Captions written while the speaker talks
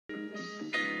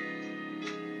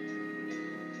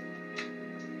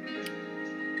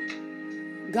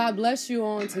God bless you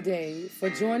on today for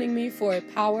joining me for a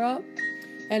power up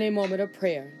and a moment of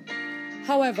prayer.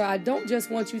 However, I don't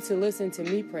just want you to listen to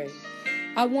me pray.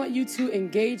 I want you to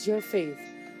engage your faith.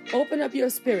 Open up your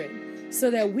spirit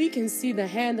so that we can see the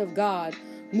hand of God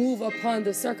move upon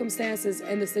the circumstances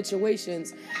and the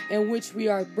situations in which we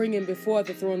are bringing before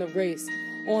the throne of grace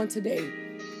on today.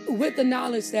 With the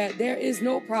knowledge that there is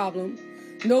no problem,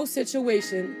 no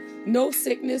situation, no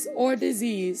sickness or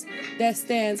disease that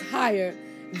stands higher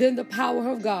than the power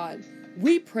of God.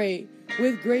 We pray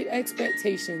with great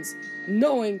expectations,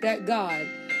 knowing that God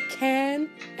can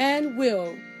and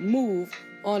will move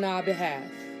on our behalf.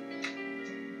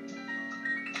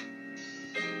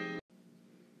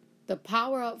 The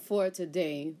power up for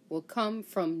today will come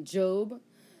from Job,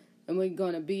 and we're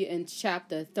going to be in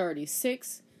chapter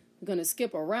 36. We're going to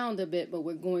skip around a bit, but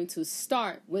we're going to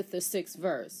start with the 6th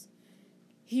verse.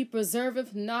 He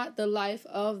preserveth not the life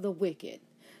of the wicked,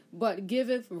 but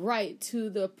giveth right to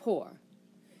the poor.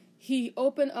 He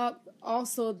opened up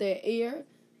also their ear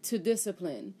to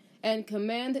discipline, and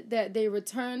commanded that they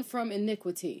return from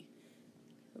iniquity.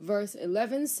 Verse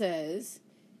 11 says,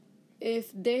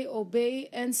 if they obey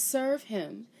and serve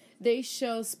him, they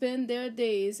shall spend their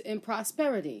days in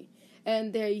prosperity,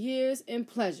 and their years in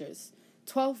pleasures.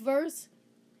 12th verse,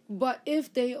 but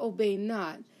if they obey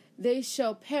not, they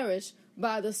shall perish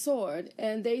by the sword,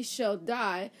 and they shall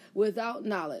die without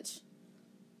knowledge.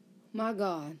 My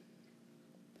God.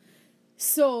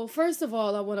 So, first of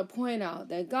all, I want to point out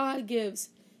that God gives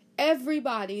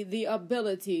everybody the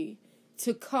ability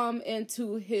to come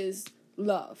into his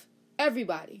love.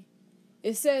 Everybody.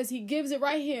 It says he gives it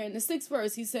right here in the 6th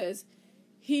verse. He says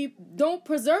he don't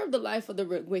preserve the life of the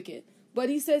wicked, but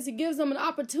he says he gives them an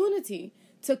opportunity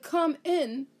to come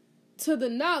in to the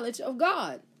knowledge of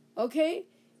God. Okay?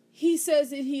 He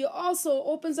says that he also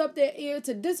opens up their ear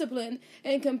to discipline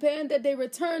and command that they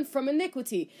return from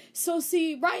iniquity. So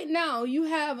see, right now you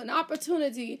have an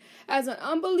opportunity as an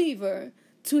unbeliever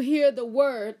to hear the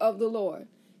word of the Lord.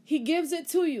 He gives it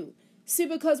to you. See,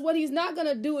 because what he's not going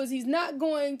to do is he's not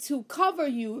going to cover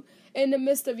you in the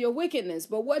midst of your wickedness.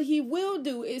 But what he will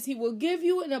do is he will give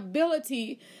you an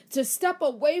ability to step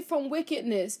away from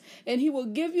wickedness, and he will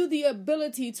give you the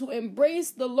ability to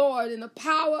embrace the Lord in the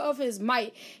power of his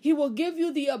might. He will give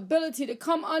you the ability to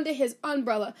come under his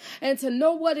umbrella and to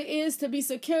know what it is to be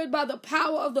secured by the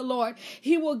power of the Lord.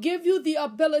 He will give you the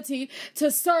ability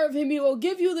to serve him. He will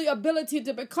give you the ability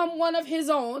to become one of his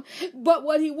own. But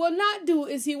what he will not do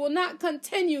is he will not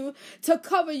continue to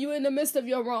cover you in the midst of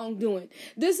your wrongdoing.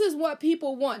 This is what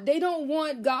people want. They don't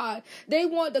want God. They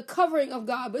want the covering of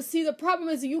God. But see, the problem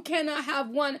is you cannot have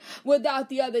one without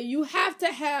the other. You have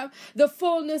to have the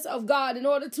fullness of God in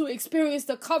order to experience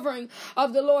the covering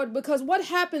of the Lord. Because what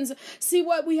happens, see,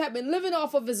 what we have been living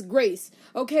off of is grace.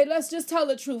 Okay, let's just tell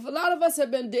the truth. A lot of us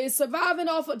have been surviving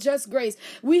off of just grace.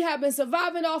 We have been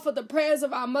surviving off of the prayers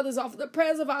of our mothers, off of the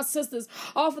prayers of our sisters,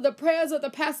 off of the prayers of the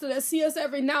pastor that see us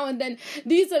every now and then.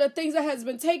 These are the things that has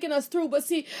been taking us through. But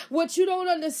see, what you don't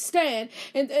understand,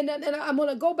 and I'm going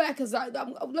to go back because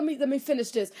let me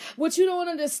finish this. What you don't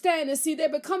understand is, see, there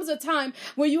becomes a time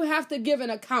where you have to give an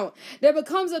account. There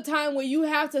becomes a time where you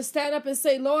have to stand up and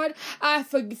say, Lord,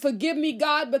 forgive me,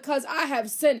 God, because I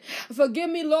have sinned. Forgive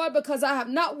me, Lord, because I have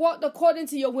not walked according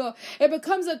to your will. It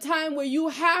becomes a time where you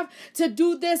have to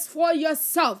do this for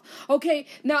yourself. Okay,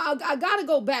 now I got to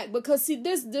go back because, see,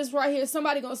 this right here,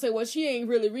 somebody going to say, well, she ain't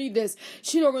really read this.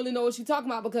 She don't really know what she's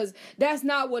talking about, because that's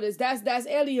not what it is. That's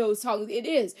Elihu's talking. It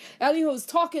is. Elihu's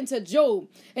talking to Job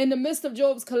in the midst of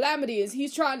Job's calamities.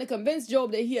 He's trying to convince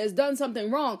Job that he has done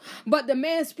something wrong. But the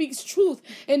man speaks truth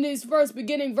in these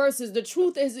beginning verses. The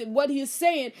truth is, what he is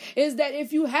saying is that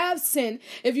if you have sinned,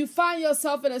 if you find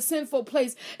yourself in a sinful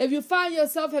place, if you find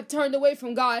yourself have turned away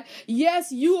from God,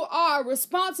 yes, you are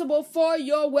responsible for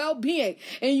your well-being,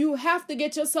 and you have to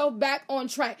get yourself back on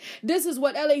track. This is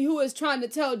what Elihu is trying to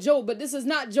tell Job, but this is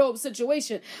not Job's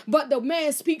situation. But the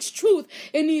man speaks truth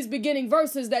in these beginning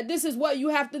verses, that this is what you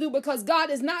have to do, because God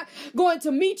is not going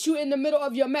to meet you in the middle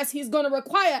of your mess. He's going to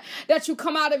require that you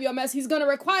come out of your mess. He's going to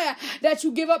require that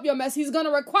you give up your mess. He's going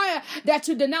to require that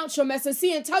you denounce your mess. And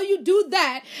see, until you do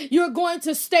that, you're going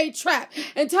to stay trapped.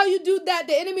 Until you do that,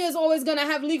 the enemy is always going to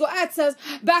have legal access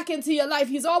back into your life.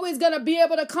 He's always going to be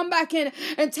able to come back in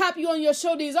and tap you on your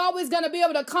shoulder. He's always going to be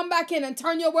able to come back in and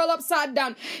turn your world upside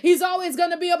down. He's always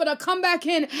going to be able to come back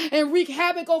in and wreak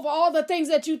havoc over all the things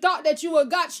that you thought that you were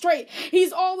God God straight.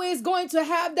 He's always going to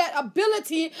have that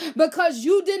ability because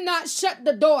you did not shut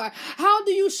the door. How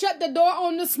do you shut the door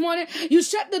on this morning? You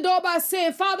shut the door by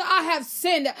saying, Father, I have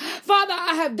sinned. Father,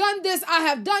 I have done this. I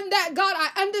have done that. God,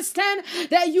 I understand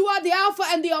that you are the Alpha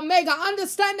and the Omega. I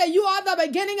understand that you are the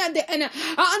beginning and the end.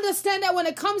 I understand that when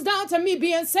it comes down to me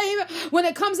being saved, when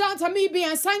it comes down to me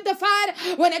being sanctified,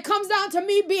 when it comes down to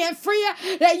me being free,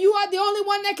 that you are the only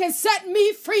one that can set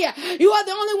me free. You are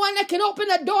the only one that can open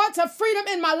the door to freedom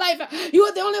in my life. You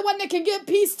are the only one that can give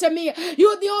peace to me. You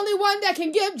are the only one that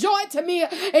can give joy to me.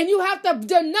 And you have to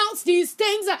denounce these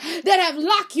things that have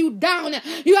locked you down.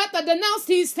 You have to denounce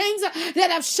these things that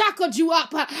have shackled you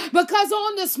up. Because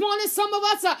on this morning, some of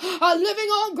us are living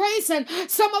on grace, and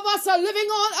some of us are living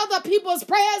on other people's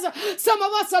prayers. Some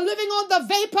of us are living on the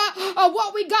vapor of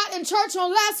what we got in church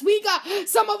on last week.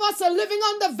 Some of us are living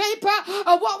on the vapor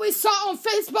of what we saw on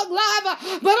Facebook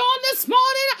Live. But on this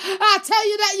morning, I tell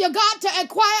you that you got to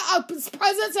acquire a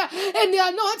presence in the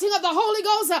anointing of the Holy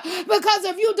Ghost. Because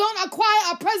if you don't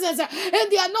acquire a presence in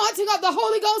the anointing of the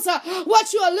Holy Ghost,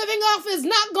 what you are living off is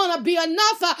not going to be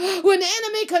enough. When the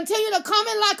enemy continue to come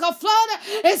in like a flood,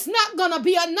 it's not going to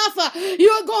be enough.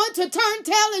 You're going to turn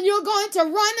tail and you're going to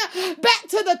run back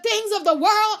to the things of the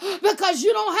world because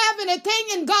you don't have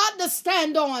anything in God to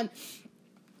stand on.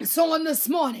 So on this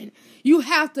morning, you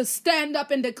have to stand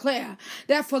up and declare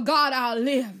that for God I'll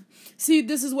live. See,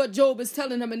 this is what Job is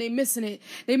telling them, and they're missing it.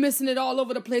 They're missing it all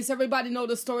over the place. Everybody know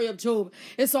the story of Job.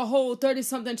 It's a whole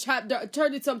 30-something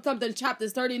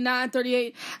chapters, 39,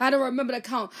 38. I don't remember the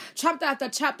count. Chapter after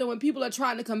chapter, when people are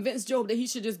trying to convince Job that he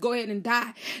should just go ahead and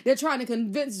die. They're trying to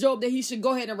convince Job that he should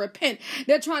go ahead and repent.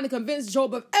 They're trying to convince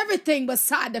Job of everything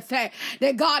beside the fact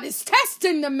that God is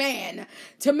testing the man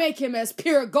to make him as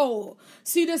pure gold.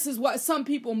 See, this is what some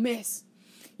people miss.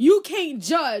 You can't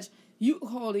judge. You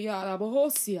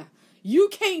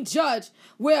can't judge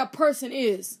where a person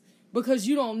is because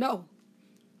you don't know.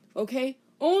 Okay?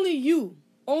 Only you,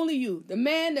 the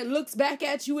man that looks back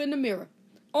at you in the mirror,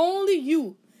 only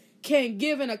you can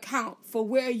give an account for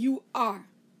where you are.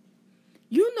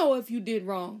 You know if you did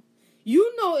wrong.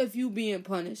 You know if you being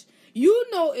punished. You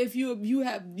know if you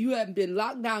have been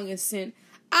locked down in sin.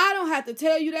 I don't have to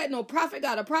tell you that. No prophet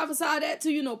got to prophesy that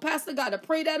to you. No pastor got to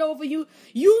pray that over you.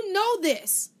 You know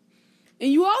this.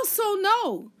 And you also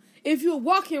know if you're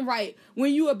walking right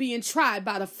when you are being tried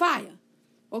by the fire.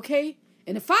 Okay?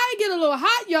 And the fire get a little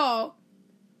hot, y'all.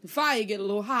 The fire get a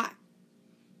little hot.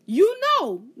 You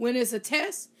know when it's a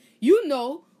test. You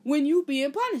know when you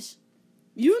being punished.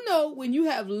 You know when you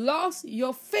have lost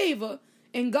your favor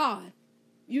in God.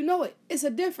 You know it. It's a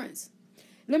difference.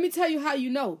 Let me tell you how you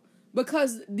know.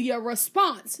 Because the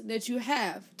response that you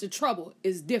have to trouble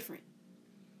is different.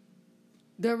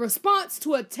 The response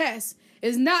to a test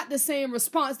is not the same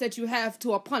response that you have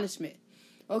to a punishment.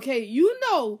 Okay, you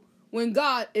know when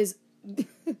God is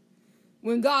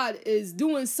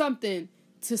doing something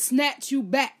to snatch you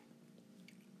back.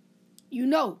 You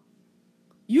know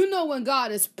when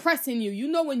God is pressing you. You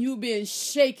know when you're being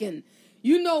shaken.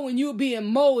 You know when you're being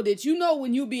molded. You know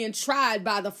when you're being tried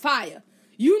by the fire.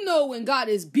 You know when God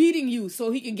is beating you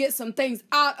so he can get some things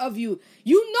out of you.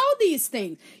 You know these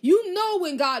things. You know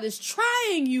when God is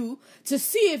trying you to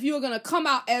see if you're going to come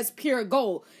out as pure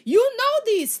gold. You know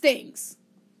these things.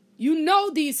 You know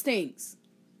these things.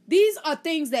 These are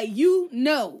things that you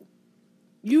know.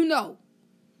 You know.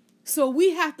 So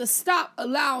we have to stop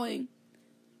allowing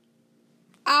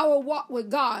our walk with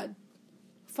God,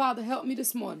 Father, help me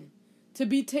this morning, to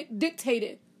be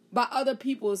dictated by other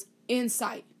people's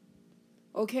insight.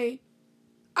 Okay?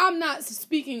 I'm not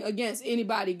speaking against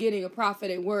anybody getting a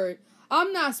prophetic word.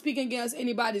 I'm not speaking against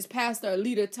anybody's pastor or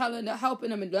leader helping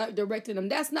them and directing them.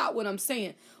 That's not what I'm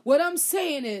saying. What I'm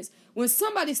saying is when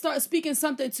somebody starts speaking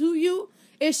something to you,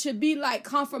 it should be like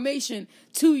confirmation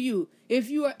to you. If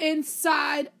you are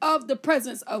inside of the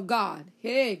presence of God.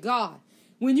 Hey, God.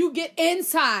 When you get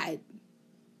inside,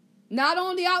 not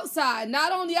on the outside,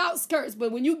 not on the outskirts,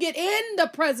 but when you get in the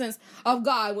presence of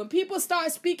God, when people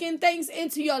start speaking things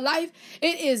into your life,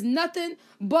 it is nothing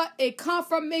but a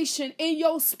confirmation in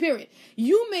your spirit.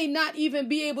 You may not even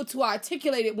be able to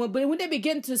articulate it, but when they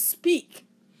begin to speak,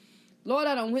 Lord,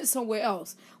 I done went somewhere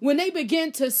else. When they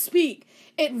begin to speak,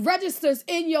 it registers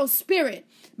in your spirit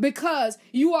because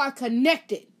you are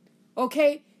connected,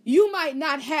 okay? You might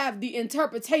not have the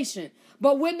interpretation,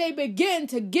 but when they begin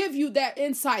to give you that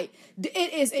insight,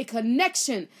 it is a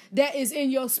connection that is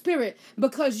in your spirit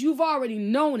because you've already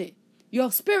known it.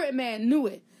 Your spirit man knew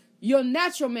it. Your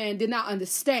natural man did not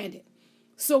understand it.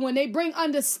 So when they bring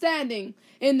understanding,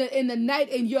 in the night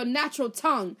in your natural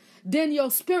tongue, then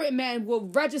your spirit man will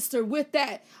register with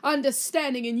that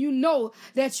understanding, and you know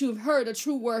that you've heard a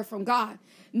true word from God.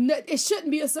 It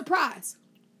shouldn't be a surprise.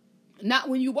 Not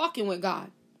when you're walking with God.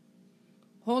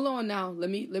 Hold on now. Let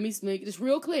me make this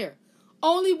real clear.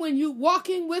 Only when you're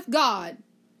walking with God,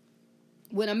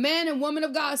 when a man and woman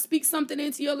of God speak something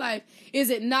into your life, is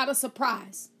it not a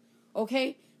surprise.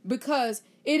 Okay? Because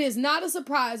it is not a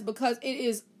surprise, because it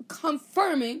is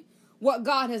confirming what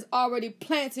God has already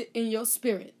planted in your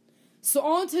spirit. So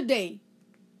on today,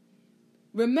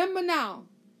 remember now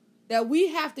that we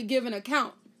have to give an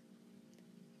account.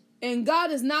 And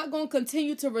God is not going to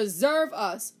continue to reserve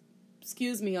us.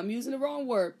 Excuse me, I'm using the wrong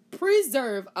word.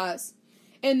 Preserve us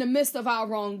in the midst of our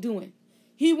wrongdoing.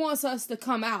 He wants us to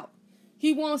come out.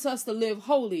 He wants us to live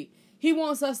holy. He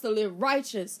wants us to live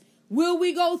righteous. Will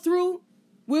we go through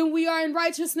when we are in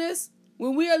righteousness?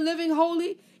 When we are living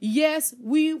holy? Yes,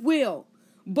 we will.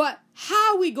 But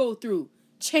how we go through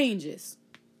changes.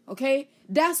 Okay?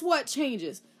 That's what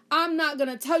changes. I'm not going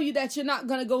to tell you that you're not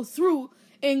going to go through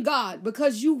in God,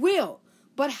 because you will.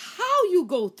 But how you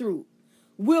go through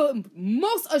will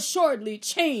most assuredly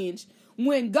change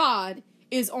when God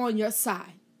is on your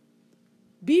side.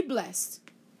 Be blessed.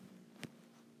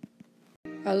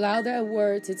 Allow that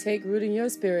word to take root in your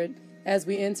spirit as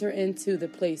we enter into the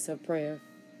place of prayer.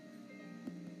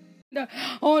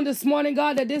 On this morning,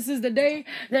 God, that this is the day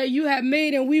that you have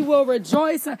made, and we will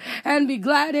rejoice and be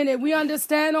glad in it. We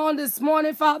understand on this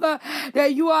morning, Father,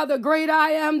 that you are the great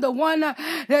I am, the one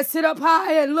that sit up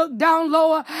high and look down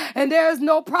lower, and there is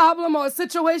no problem or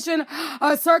situation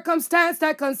or circumstance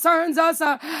that concerns us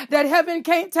that heaven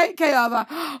can't take care of.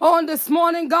 On this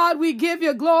morning, God, we give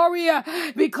you glory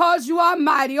because you are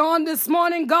mighty. On this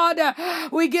morning, God,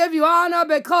 we give you honor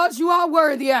because you are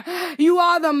worthy. You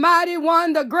are the mighty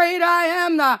one, the great I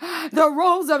am, the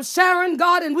Rose of Sharon,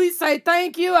 God, and we say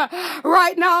thank you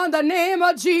right now in the name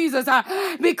of Jesus,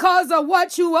 because of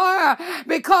what you are,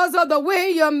 because of the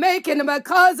way you're making,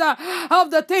 because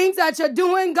of the things that you're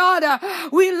doing, God.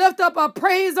 We lift up a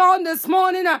praise on this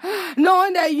morning,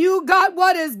 knowing that you got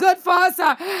what is good for us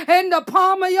in the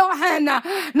palm of your hand,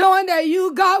 knowing that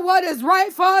you got what is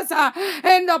right for us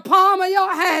in the palm of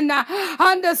your hand,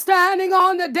 understanding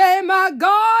on the day, my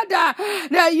God,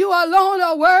 that you alone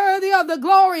are worthy of the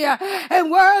glory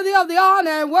and worthy of the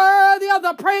honor and worthy of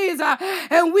the praise.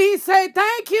 And we say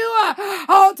thank you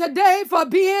on today for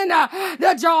being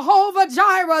the Jehovah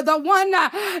Jireh, the one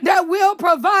that will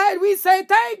provide. We say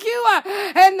thank you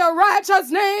in the righteous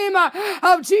name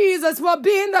of Jesus for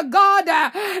being the God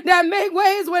that make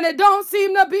ways when it don't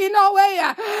seem to be no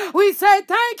way. We say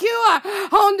thank you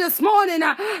on this morning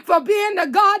for being the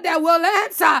God that will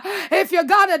answer. If you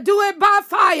got to do it by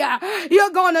fire,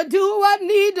 you're going to do what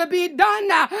needs to be done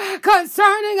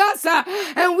concerning us.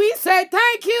 And we say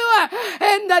thank you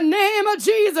in the name of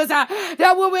Jesus,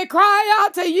 that when we cry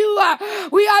out to you,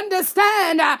 we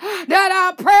understand that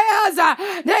our prayers,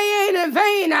 they ain't in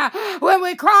vain. When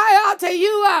we cry out to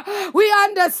you, we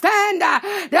understand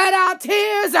that our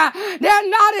tears, they're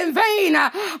not in vain.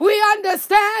 We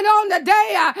understand on the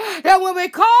day that when we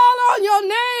call on your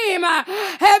name,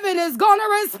 heaven is going to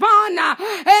respond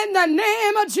in the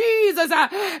name of Jesus.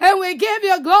 And we give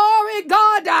you glory,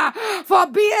 God, for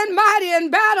being mighty in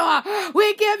battle.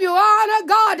 We give you honor,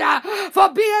 God,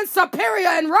 for being superior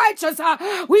and righteous.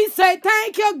 We say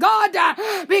thank you, God,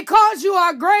 because you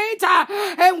are great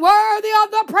and worthy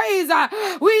of the praise.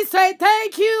 We say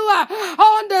thank you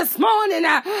on this morning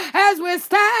as we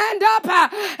stand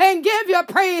up and give you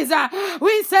praise.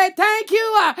 We say thank you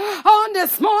on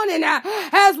this morning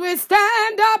as we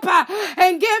stand up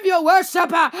and give you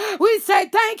worship. We say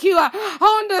thank you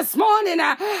on this morning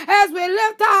as we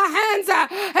lift our hands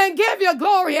and give you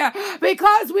glory,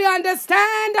 because we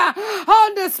understand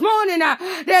on this morning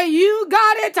that you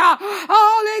got it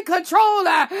all in control,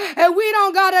 and we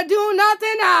don't gotta do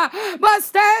nothing but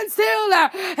stand still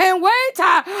and wait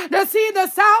to see the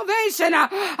salvation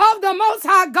of the Most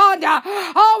High God.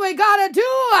 All we gotta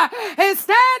do is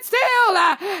stand still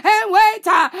and wait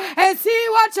and see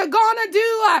what you're gonna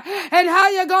do and how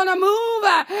you're gonna move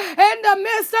in the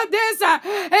midst of this.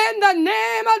 In the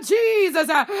name of Jesus,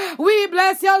 we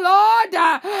bless you, Lord.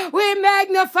 We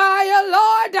magnify you,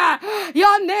 Lord.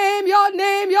 Your name, your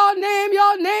name, your name,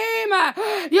 your name.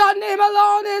 Your name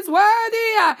alone is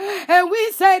worthy. And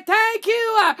we say thank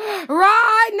you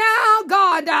right now,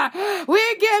 God.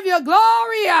 We give you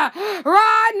glory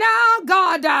right now,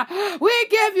 God. We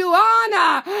give you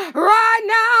honor right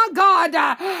now,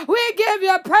 God. We give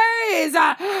you praise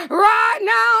right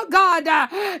now,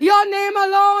 God. Your name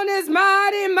alone is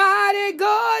mighty, mighty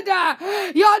good.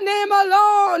 Your name name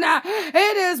alone,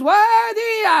 it is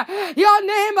worthy. Your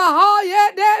name,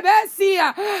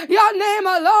 your name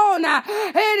alone,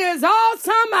 it is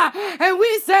awesome. And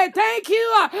we say thank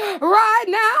you right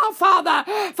now, Father,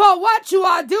 for what you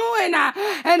are doing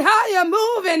and how you're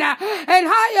moving and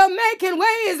how you're making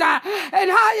ways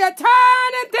and how you're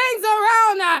turning things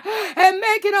around and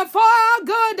making them for our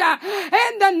good.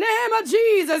 In the name of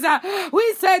Jesus,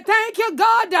 we say thank you,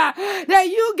 God, that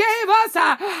you gave us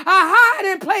a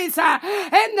hiding place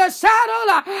in the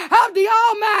shadow of the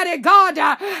Almighty God.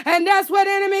 And that's what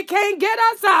the enemy can't get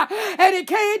us, and it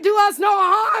can't do us no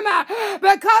harm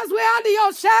because we're under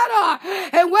your shadow.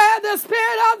 And where the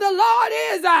Spirit of the Lord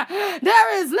is,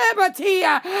 there is liberty,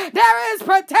 there is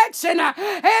protection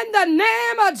in the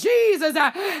name of Jesus.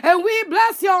 And we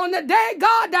bless you on the day,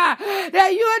 God,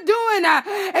 that you are doing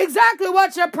exactly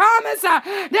what you promised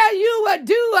that you would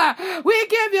do. We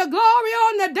give you glory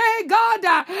on the day, God,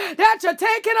 that you're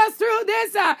taking us through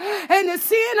this and you're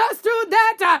seeing us through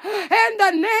that in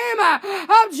the name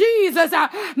of Jesus.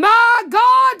 My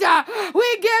God,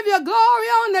 we give you glory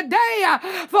on the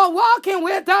day for walking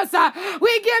with us.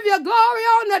 We give you glory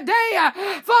on the day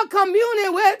for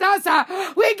communing with us.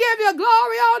 We give you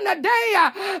glory on the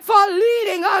day for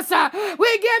leading us.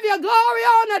 We give you glory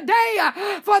on the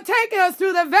day for taking us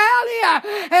through the valley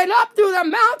and up through the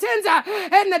mountains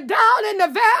and down in the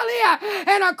valley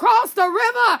and across the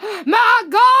river. My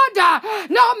God,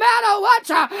 no matter what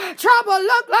trouble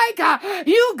look like,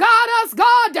 you got us,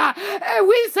 God. And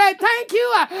we say thank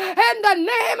you in the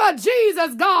name of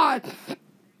Jesus, God.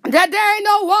 That there ain't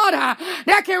no water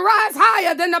that can rise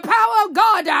higher than the power of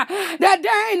God. That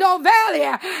there ain't no valley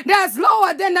that's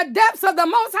lower than the depths of the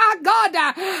Most High God.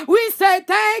 We say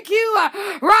thank you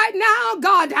right now,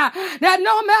 God, that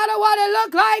no matter what it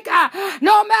look like,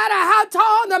 no matter how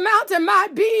tall the mountain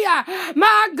might be,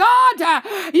 my God,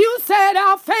 you said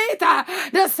our faith,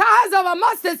 the size of a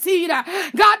mustard seed,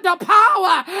 got the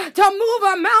power to move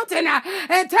a mountain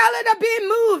and tell it to be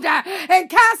moved and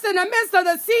cast in the midst of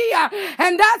the sea.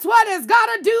 And that's what it's got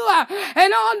to do.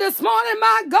 And on this morning,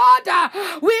 my God,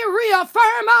 we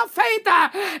reaffirm our faith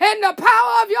in the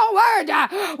power of your word.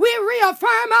 We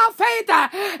reaffirm our faith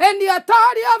in the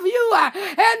authority of you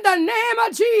in the name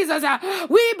of Jesus.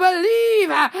 We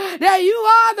believe that you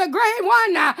are the great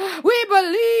one. We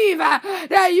believe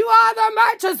that you are the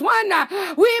righteous one.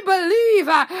 We believe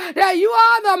that you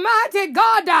are the mighty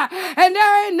God. And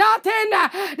there ain't nothing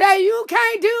that you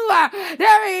can't do.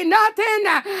 There ain't nothing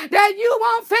that you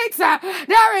won't fix.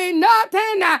 There ain't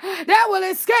nothing that will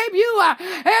escape you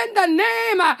in the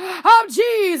name of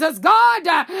Jesus. God,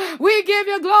 we give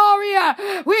you glory.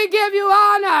 We give you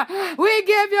honor. We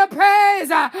give you praise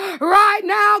right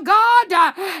now, God,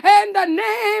 in the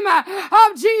name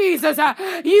of Jesus.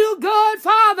 You good,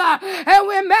 Father, and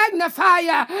we magnify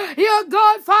you. You're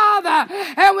good, Father,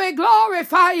 and we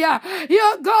glorify you.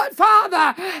 You're good,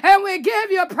 Father, and we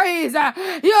give you praise.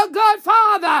 You're good,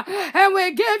 Father, and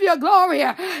we give you glory.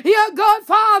 You're good,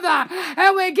 Father,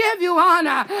 and we give you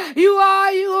honor. You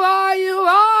are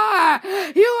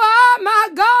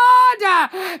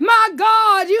my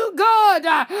God, you good.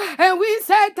 And we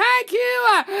say thank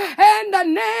you in the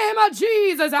name of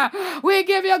Jesus. We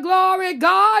give you glory,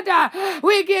 God.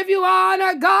 We give you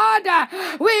honor, God.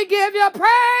 We give you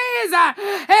praise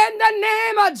in the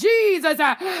name of Jesus.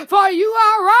 For you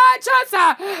are righteous,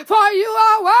 for you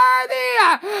are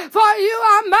worthy, for you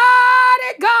are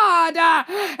mighty, God.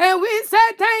 And we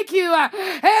say thank you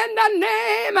in the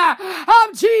name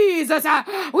of Jesus.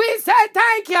 We say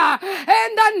thank you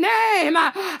in the name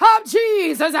of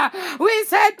Jesus. We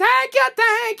say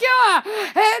thank you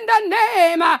in the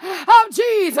name of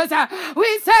Jesus.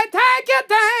 We say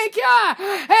thank you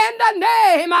in the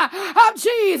name of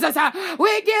Jesus.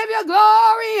 We give you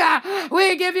glory.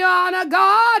 We give you honor,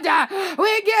 God.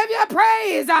 We give you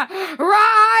praise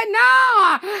right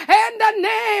now in the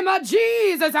name of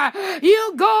Jesus.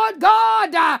 You good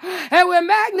God, and we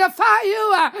magnify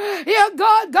you. You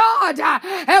good God,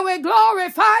 and we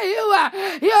glorify you.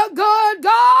 You good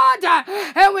God,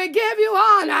 and we give you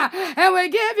honor, and we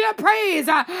give you praise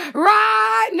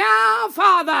right now,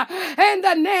 Father, in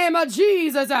the name of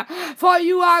Jesus, for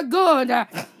you are good.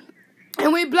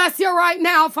 And we bless you right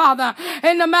now, Father,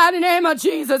 in the mighty name of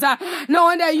Jesus,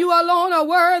 knowing that you alone are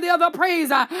worthy of the praise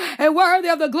and worthy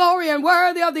of the glory and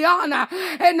worthy of the honor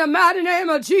in the mighty name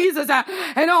of Jesus.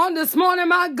 And on this morning,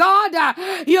 my God,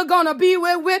 you're going to be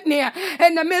with Whitney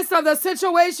in the midst of the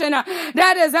situation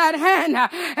that is at hand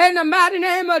in the mighty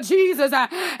name of Jesus.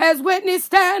 As Whitney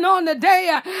stand on the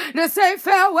day to say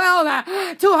farewell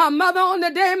to her mother on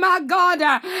the day, my God,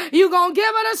 you're going to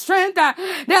give her the strength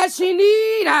that she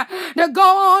need to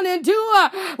go on and do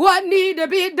what need to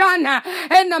be done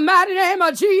in the mighty name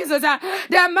of Jesus.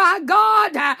 That my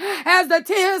God, as the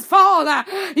tears fall,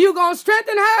 you going to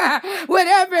strengthen her with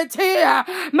every tear.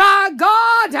 My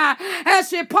God, as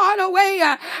she part away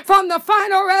from the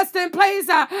final resting place,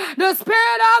 the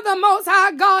Spirit of the Most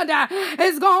High God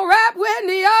is going to wrap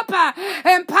Whitney up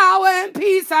in power and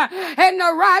peace in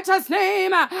the righteous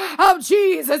name of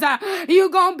Jesus. You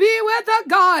going to be with her,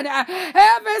 God,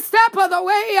 every step of the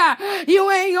way. You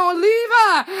ain't going to leave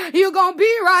her. You going to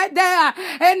be right there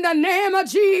in the name of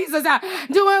Jesus,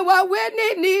 doing what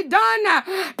Whitney need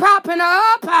done, propping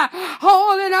her up,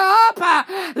 holding her up,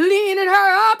 leaning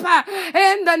her up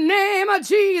in the name of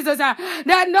Jesus.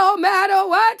 That no matter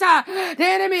what the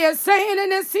enemy is saying in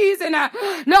this season,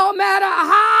 no matter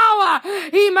how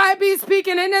he might be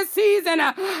speaking in this season,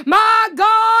 my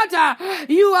God,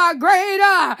 you are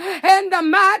greater in the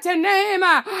mighty name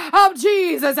of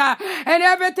Jesus. And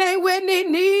everything Whitney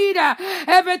need,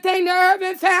 everything the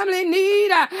Irvin family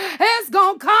need, it's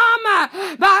going to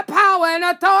come by power and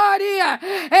authority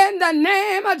in the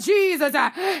name of Jesus.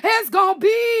 It's going to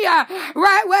be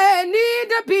right where it need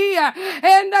to be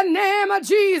in the name of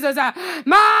Jesus.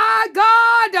 My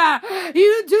God,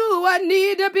 you do what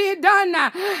need to be done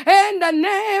in the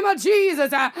name of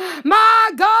Jesus.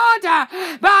 My God,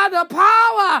 by the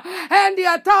power and the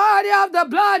authority of the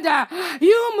blood,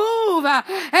 you move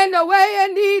in the way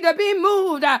it need to be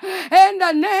moved in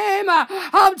the name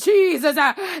of Jesus.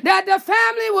 That the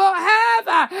family will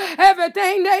have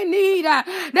everything they need,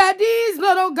 that these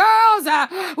little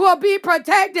girls will be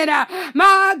protected,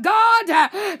 my God,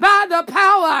 by the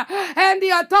power and the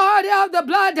authority of the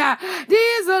blood.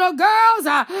 These little girls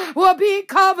will be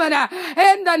covered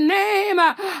in the name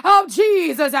of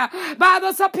Jesus by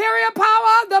the superior power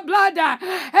of the blood.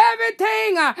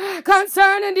 Everything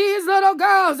concerning these little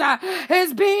girls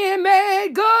is being made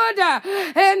good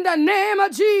in the name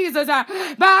of Jesus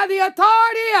by the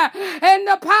authority and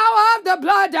the power of the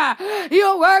blood.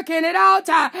 You're working it out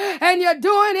and you're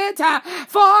doing it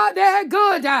for their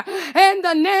good in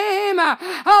the name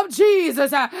of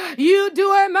Jesus. You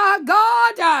do it, my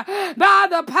God, by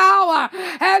the power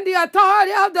and the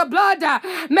authority of the blood.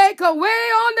 Make a way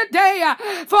on the day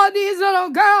for these little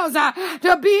girls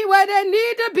to be where they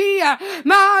need to be,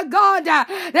 my God,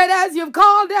 that as you've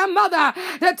called their mother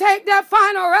to take their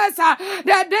final rest,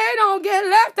 that they don't get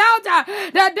left out,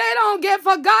 that they don't get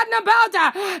forgotten about,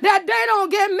 that they don't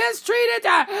get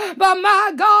mistreated, but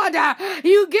my God,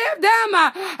 you give them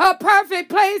a perfect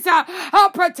place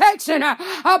of protection,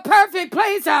 a perfect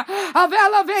place of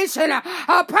elevation,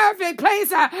 a perfect place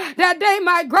that they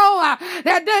might grow,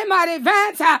 that they might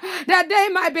advance, that they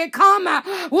might become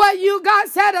what you got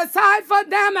set aside for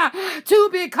them to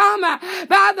become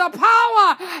by the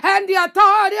power and the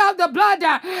authority of the blood.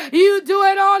 You do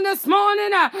it on this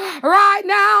morning, right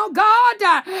now,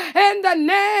 God, in the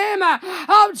name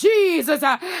of Jesus.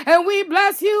 And we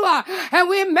bless you, and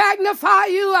we magnify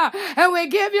you, and we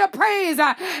give you praise,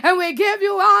 and we give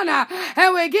you honor,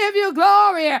 and we give you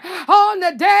glory on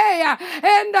the day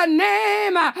in the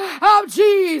name of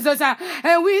Jesus.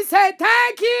 And we say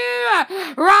thank you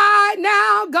right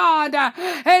now, God,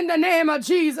 in the name of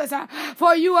Jesus.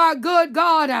 For you are good,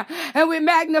 God, and we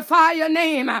magnify your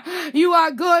name. You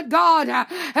are good, God,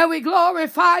 and we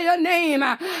glorify your name.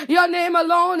 Your name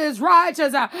alone is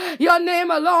righteous. Your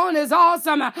name alone is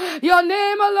awesome. Your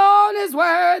name alone is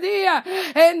worthy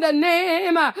in the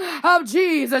name of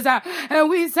Jesus. And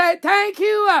we say thank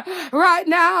you right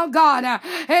now, God,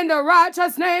 in the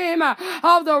righteous name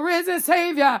of the risen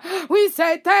Savior. We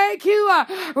say thank you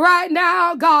right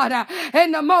now, God,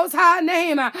 in the most high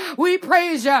name. We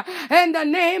praise you in the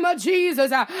name of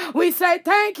Jesus. We say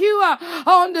thank you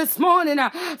on this morning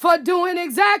for doing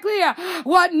exactly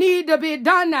what need to be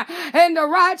done in the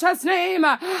righteous name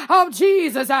of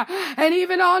Jesus. And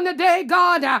even on the day,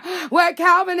 God, where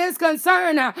Calvin is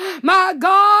concerned, my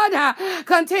God,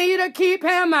 continue to keep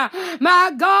him.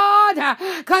 My God,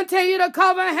 continue to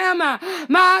cover him.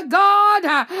 My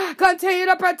God, continue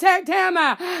to protect him.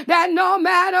 That no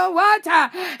matter what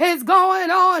is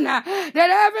going on, that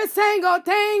every single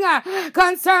thing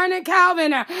concerning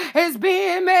Calvin is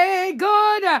being made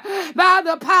good by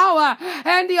the power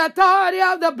and the authority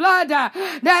of the blood.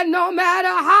 That no matter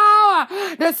how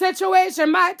how the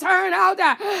situation might turn out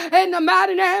in the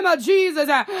mighty name of Jesus.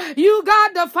 You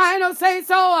got the final say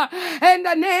so in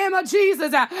the name of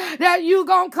Jesus, that you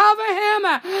gonna cover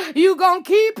him, you gonna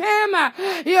keep him,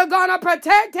 you're gonna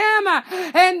protect him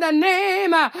in the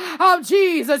name of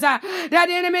Jesus. That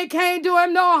enemy can't do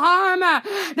him no harm,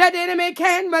 that enemy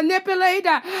can't manipulate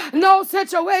no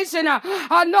situation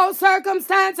or no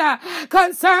circumstance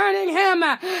concerning him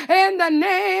in the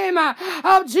name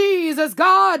of Jesus,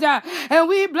 God. And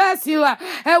we bless you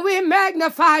and we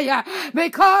magnify you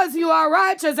because you are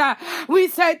righteous. We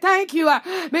say thank you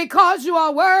because you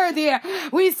are worthy.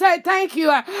 We say thank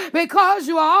you because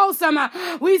you are awesome.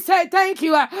 We say thank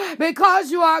you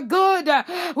because you are good.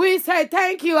 We say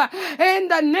thank you in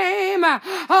the name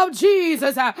of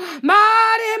Jesus.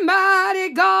 Mighty, mighty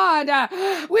God,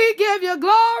 we give you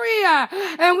glory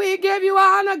and we give you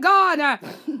honor, God.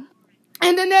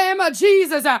 In the name of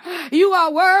Jesus, you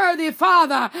are worthy,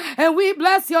 Father, and we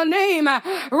bless your name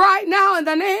right now in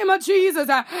the name of Jesus,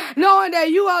 knowing that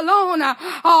you alone are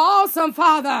awesome,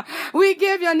 Father. We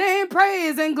give your name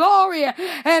praise and glory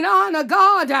and honor,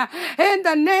 God, in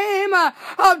the name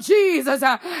of Jesus.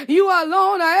 You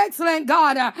alone are excellent,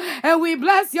 God, and we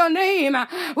bless your name.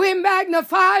 We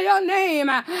magnify your name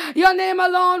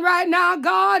alone right now,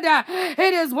 God.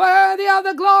 It is worthy of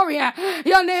the glory.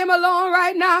 Your name alone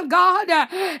right now, God.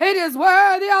 It is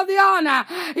worthy of the honor.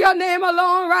 Your name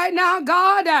alone right now,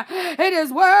 God. It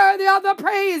is worthy of the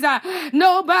praise.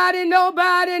 Nobody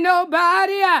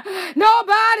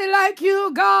like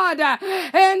you, God.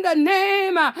 In the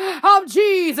name of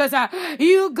Jesus.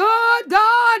 You good,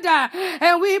 God.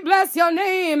 And we bless your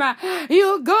name.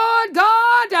 You good,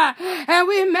 God. And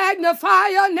we magnify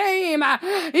your name.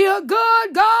 You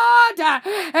good, God.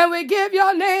 And we give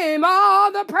your name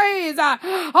all the praise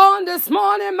on this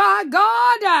morning, my God.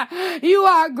 You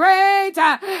are great,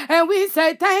 and we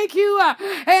say thank you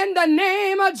in the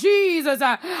name of Jesus.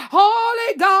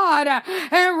 Holy God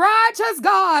and righteous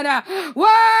God,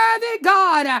 worthy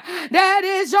God, that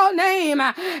is your name.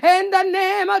 In the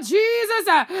name of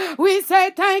Jesus, we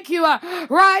say thank you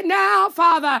right now,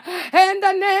 Father. In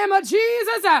the name of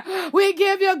Jesus, we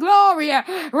give you glory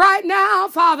right now,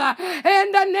 Father.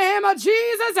 In the name of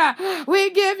Jesus,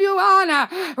 we give you honor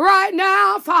right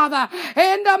now, Father.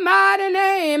 In the mighty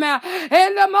name,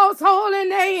 in the most holy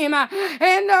name,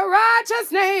 in the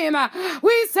righteous name,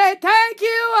 we say thank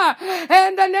you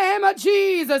in the name of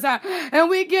Jesus, and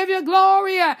we give you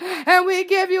glory and we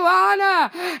give you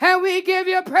honor and we give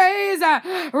you praise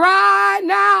right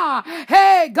now.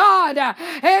 Hey God,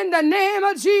 in the name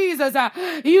of Jesus,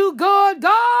 you good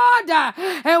God,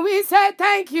 and we say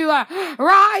thank you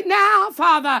right now,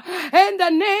 Father. In the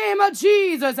name of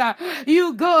Jesus,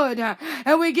 you good,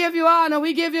 and we give you honor,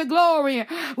 we give you glory,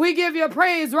 we give you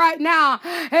praise right now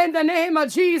in the name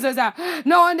of Jesus,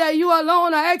 knowing that you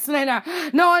alone are excellent,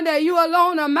 knowing that you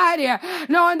alone are mighty,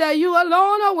 knowing that you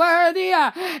alone are worthy.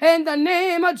 In the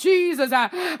name of Jesus,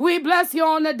 we bless you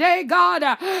on the day, God,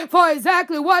 for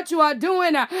exactly what you are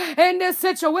doing in this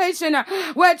situation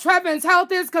where Trevin's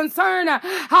health is concerned,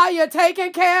 how you're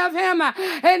taking care of him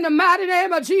in the mighty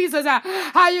name of Jesus,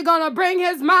 how you're going to bring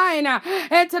his mind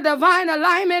into divine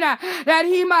alignment that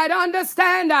he might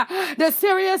understand the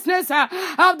seriousness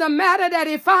of the matter that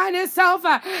he finds himself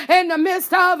in the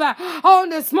midst of. On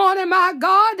this morning, my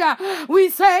God, we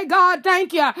say, God,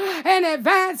 thank you in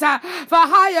advance for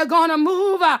how you're going to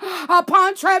move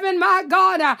upon Trevin, my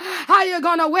God, how you're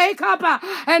going to wake up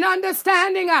an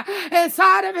understanding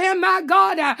inside of him, my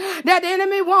God, that the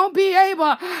enemy won't be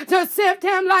able to sift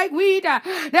him like wheat,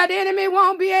 that the enemy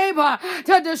won't be able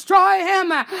to destroy him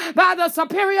by the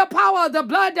superior power of the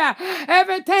blood.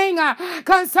 Everything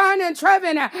concerning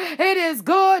Trevin, it is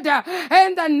good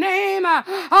in the name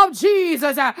of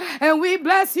Jesus. And we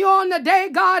bless you on the day,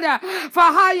 God, for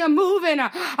how you're moving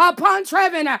upon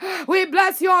Trevin. We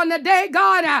bless you on the day,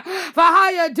 God, for how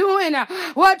you're doing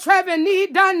what Trevin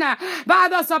need done by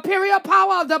the superior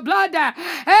power of the blood.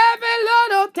 Every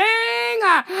little thing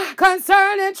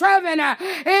concerning Trevin,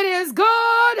 it is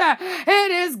good.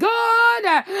 It is good.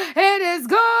 It is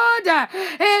good.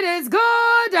 It is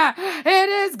good. It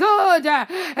is good.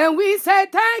 And we say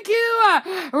thank you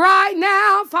right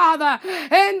now, Father,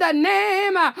 in the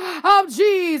name of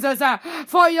Jesus,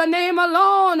 for your name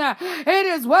alone. It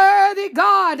is worthy,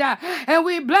 God, and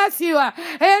we bless you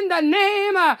in the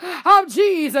name of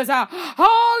Jesus.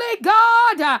 Holy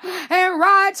God and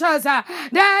righteous,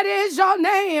 that is your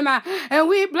name, and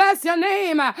we bless your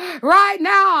name right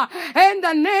now in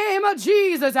the name of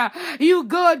Jesus. You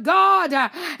good God,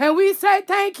 and we say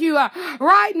thank you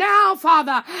right now,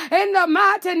 Father, in the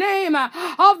mighty name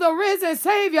of the risen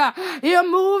Savior. You're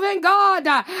moving, God,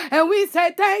 and we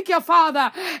say thank you,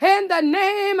 Father, in the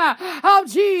name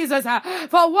of Jesus,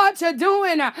 for what you're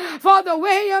doing, for the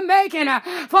way you're making,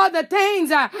 for the things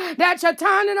that you're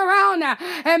turning around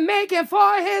and making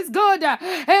for his good,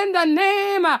 in the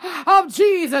name of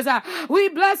Jesus. We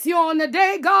bless you on the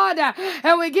day, God,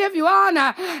 and we give you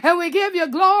honor and we give you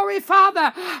glory,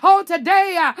 Father, on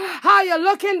today, how you're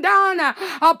looking down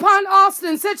upon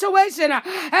Austin's situation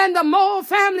and the Mold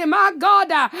family, my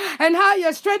God, and how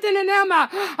you're strengthening them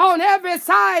on every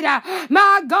side,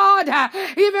 my God,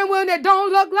 even when it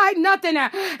don't look like nothing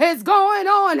is going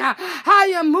on, how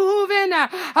you're moving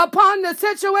upon the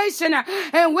situation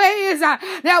in ways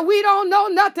that we don't know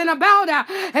nothing about.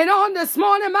 And on this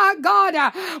morning, my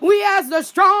God, we as the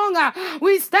strong,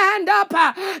 we stand up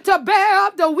to bear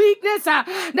up the weakness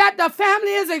that the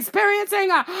family is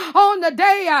experiencing on the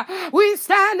day. We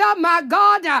stand up, my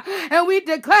God, and we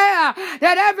declare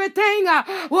that everything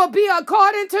will be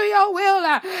according to your will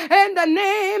in the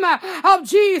name of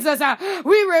Jesus.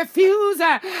 We refuse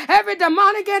every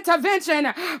demonic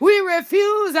intervention. We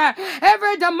refuse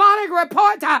every demonic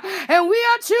report, and we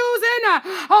are choosing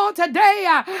on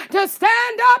today to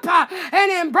stand up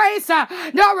and embrace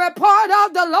the report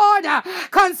of the Lord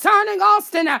concerning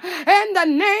Austin in the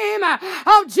name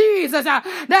of Jesus,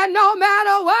 that no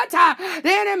matter what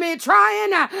the enemy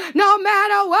trying, no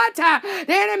matter what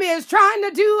the enemy is trying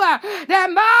to do, that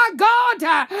my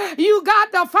God, you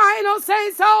got the final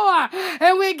say so,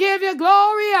 and we give you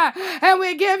glory, and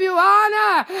we give you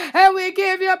honor, and we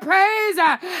give you praise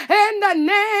in the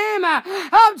name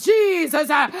of Jesus.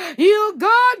 You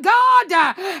good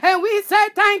God, and we say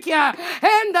thank you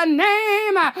in the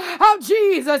name of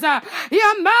Jesus.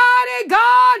 You're mighty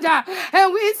God,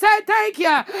 and we say thank you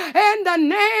in the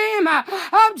name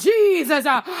of Jesus.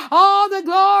 All the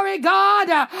glory, God,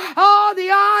 all the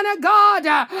honor,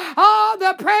 God, all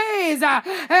the praise,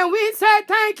 and we say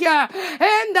thank you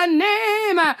in the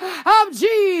name of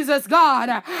Jesus,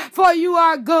 God, for you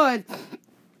are good.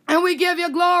 And we give you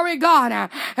glory, God,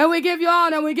 and we give you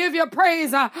honor, and we give you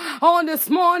praise on this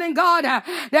morning, God,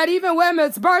 that even when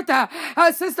Miss Bertha,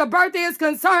 Sister Bertha is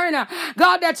concerned,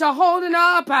 God, that you're holding her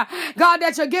up, God,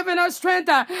 that you're giving her strength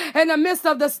in the midst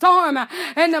of the storm,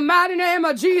 in the mighty name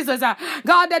of Jesus,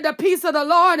 God, that the peace of the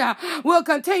Lord will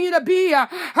continue to be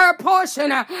her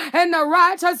portion in the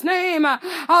righteous name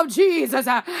of Jesus,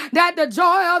 that the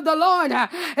joy of the Lord,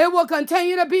 it will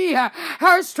continue to be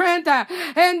her strength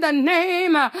in the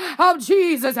name of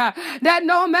Jesus, that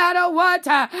no matter what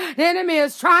the enemy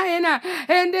is trying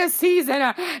in this season,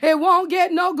 it won't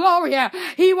get no glory,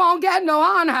 he won't get no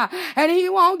honor, and he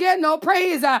won't get no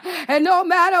praise, and no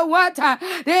matter what the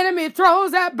enemy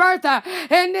throws at Bertha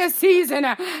in this season,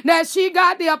 that she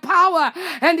got the power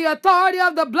and the authority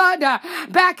of the blood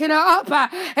backing her up,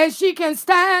 and she can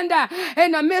stand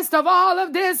in the midst of all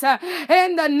of this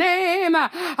in the name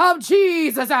of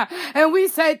Jesus. And we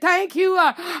say thank you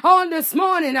on this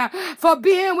morning for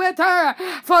being with her,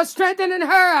 for strengthening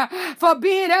her, for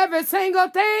being every single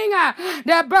thing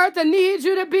that Bertha needs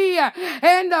you to be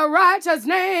in the righteous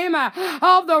name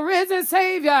of the risen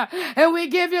Savior. And we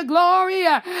give you glory,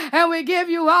 and we give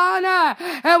you honor,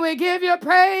 and we give you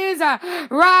praise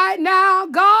right now,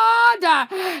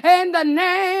 God, in the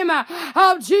name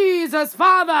of Jesus.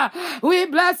 Father, we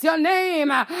bless your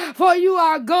name, for you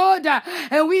are good,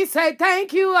 and we say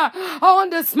thank you on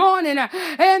this morning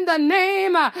in the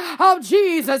name of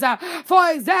Jesus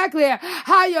for exactly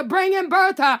how you're bringing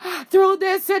Bertha through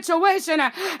this situation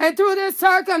and through this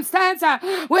circumstance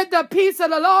with the peace of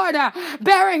the Lord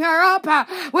bearing her up,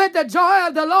 with the joy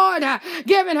of the Lord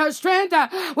giving her strength,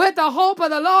 with the hope of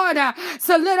the Lord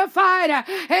solidified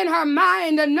in her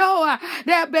mind to know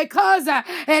that because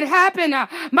it happened,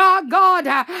 my God,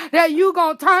 that you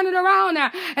gonna turn it around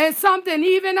and something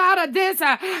even out of this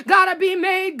gotta be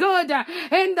made good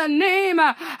in the name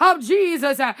of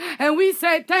Jesus. And we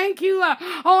say thank you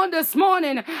on this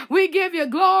morning. We give you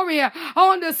glory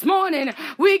on this morning.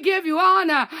 We give you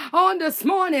honor on this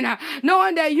morning,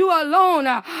 knowing that you alone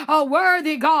are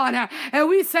worthy, God. And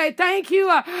we say thank you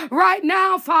right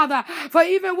now, Father, for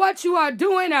even what you are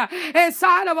doing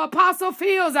inside of Apostle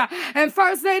Fields and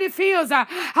First Lady Fields,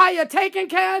 how you're taking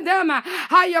care of them,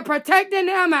 how you're protecting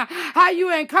them, how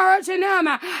you're encouraging them,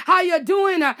 how you're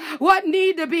doing what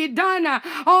need to be done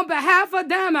on behalf of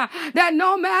them, that that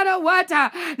no matter what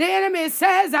the enemy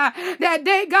says, that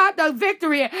they got the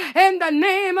victory in the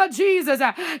name of Jesus,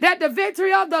 that the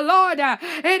victory of the Lord,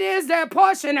 it is their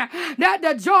portion, that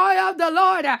the joy of the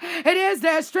Lord, it is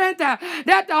their strength,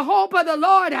 that the hope of the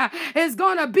Lord is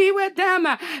going to be with them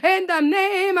in the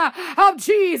name of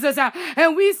Jesus.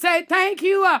 And we say thank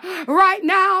you right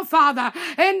now, Father,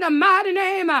 in the mighty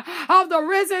name of the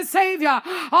risen Savior.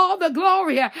 All the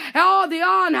glory, all the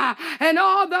honor, and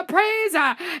all the praise,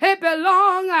 it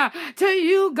belongs to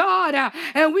you, God.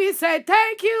 And we say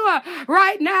thank you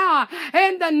right now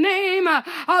in the name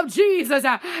of Jesus,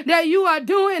 that you are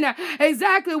doing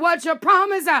exactly what you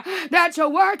promised, that you're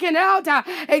working out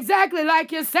exactly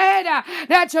like you said,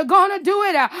 that you're going to do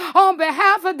it on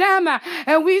behalf of them.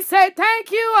 And we say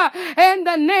thank you in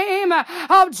the name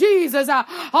of Jesus.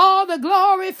 All the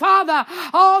glory, Father,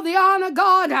 all the honor,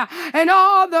 God, and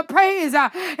all the praise,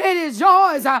 it is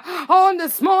yours on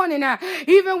this morning.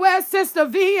 Even where Sister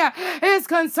V is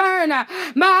concerned,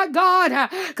 my God,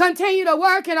 continue to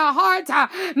work in her heart.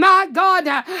 My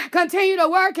God, continue to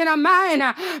work in her mind.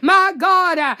 My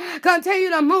God, continue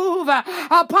to move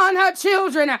upon her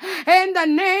children in the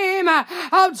name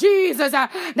of Jesus.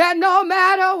 That no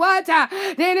matter what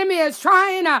the enemy is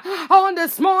trying on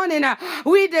this morning,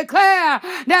 we declare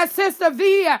that Sister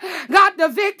V got the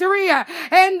victory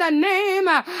in the name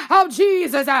of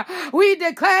Jesus. We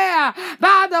declare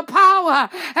by the power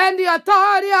and the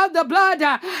authority of the blood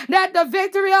that the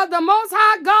victory of the Most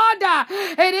High God,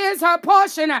 it is her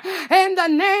portion in the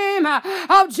name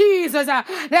of Jesus.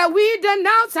 That we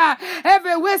denounce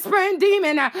every whispering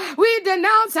demon. We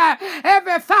denounce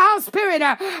every foul spirit.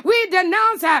 We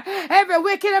denounce every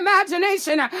wicked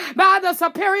imagination by the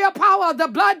superior power of the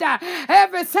blood.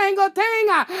 Every single thing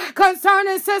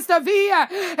concerning Sister V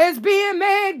is being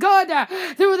made good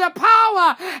through the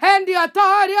power and the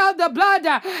authority of the blood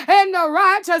in the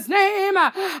righteous name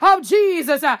of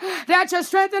Jesus. That you're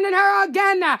strengthening her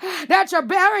again, that you're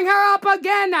bearing her up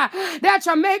again, that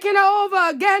you're making her over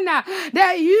again,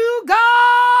 that you,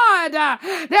 God,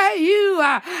 that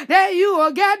you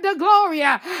will get the glory,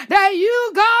 that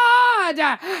you, God,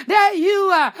 that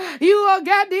you will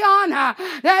get the honor,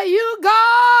 that you,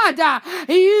 God,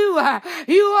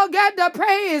 you will get the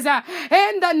praise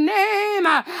in the name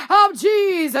of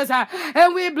Jesus.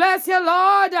 And we bless you,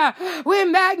 Lord. We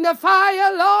magnify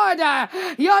you, Lord.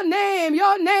 Your name,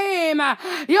 your name,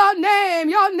 your name,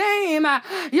 your name,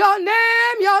 your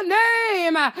name, your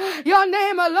name, your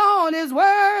name alone is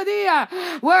worthy,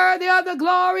 worthy of the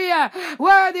glory,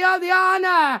 worthy of the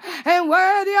honor, and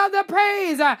worthy of the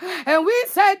praise. And we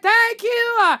say thank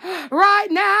you right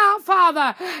now,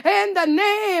 Father, in the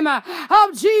name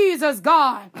of Jesus,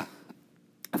 God.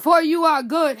 For you are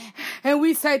good. And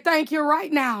we say thank you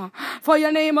right now. For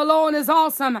your name alone is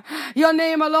awesome. Your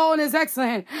name alone is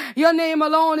excellent. Your name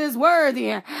alone is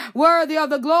worthy. Worthy of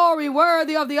the glory.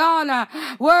 Worthy of the honor.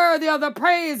 Worthy of the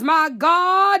praise. My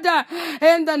God,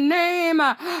 in the name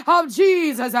of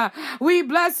Jesus, we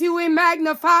bless you. We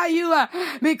magnify you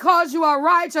because you are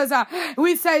righteous.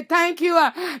 We say thank you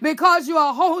because you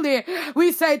are holy.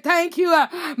 We say thank you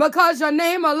because your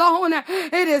name alone,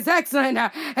 it is excellent.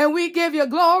 And we give you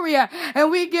glory. And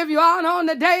we give you honor on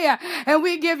the day, and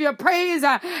we give you praise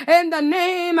in the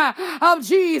name of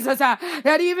Jesus.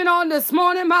 That even on this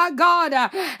morning, my God,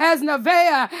 as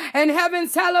Nevaeh and heaven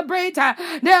celebrate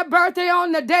their birthday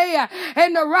on the day,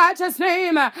 in the righteous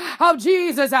name of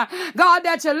Jesus, God,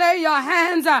 that you lay your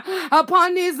hands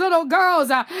upon these little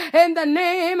girls in the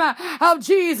name of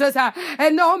Jesus.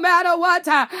 And no matter what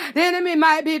the enemy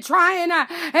might be trying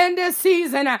in this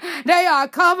season, they are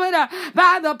covered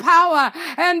by the power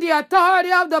and the authority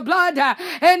of the blood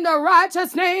in the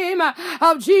righteous name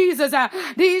of Jesus.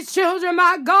 These children,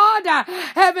 my God,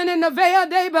 heaven and the veil,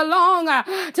 they belong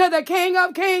to the King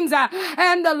of Kings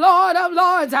and the Lord of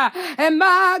Lords. And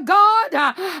my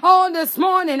God, on this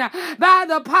morning, by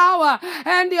the power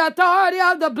and the authority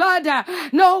of the blood,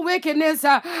 no wickedness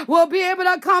will be able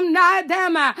to come nigh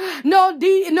them.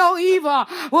 No evil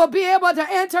will be able to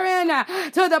enter in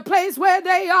to the place where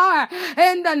they are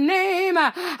in the name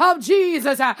of Jesus.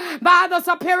 By the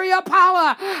superior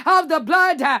power of the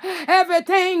blood,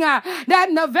 everything that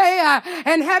Nevaeh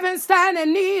and heaven stand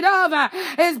in need of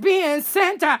is being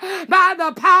sent by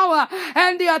the power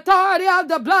and the authority of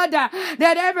the blood,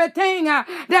 that everything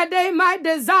that they might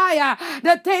desire,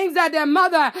 the things that their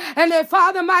mother and their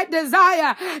father might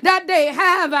desire, that they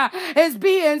have is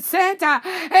being sent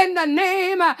in the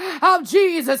name of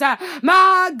Jesus.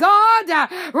 My God,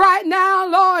 right now,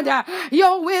 Lord,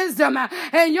 your wisdom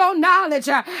and your knowledge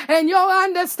knowledge and your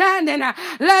understanding,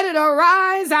 let it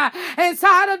arise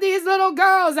inside of these little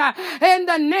girls in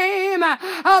the name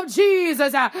of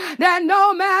Jesus, that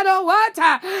no matter what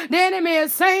the enemy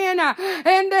is saying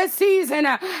in this season,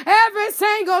 every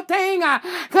single thing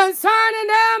concerning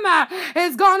them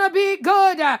is going to be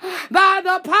good by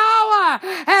the power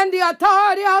and the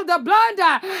authority of the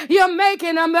blood. You're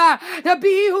making them to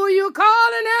be who you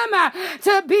calling them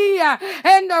to be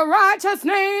in the righteous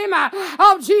name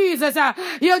of Jesus.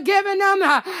 You're giving them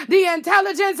the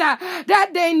intelligence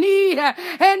that they need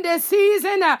in this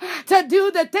season to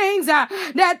do the things that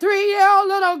 3-year-old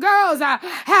little girls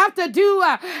have to do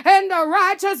in the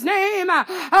righteous name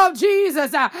of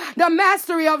Jesus. The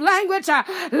mastery of language,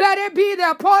 let it be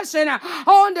their portion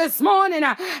on this morning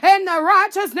in the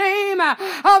righteous name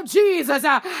of Jesus.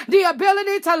 The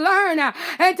ability to learn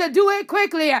and to do it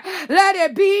quickly, let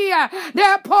it be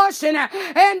their portion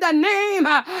in the name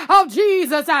of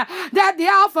Jesus. That the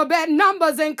alphabet,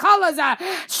 numbers, and colors,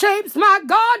 shapes, my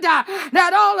God,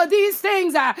 that all of these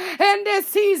things in this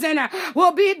season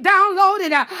will be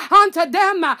downloaded unto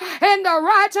them in the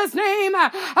righteous name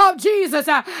of Jesus.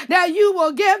 That you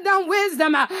will give them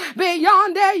wisdom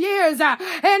beyond their years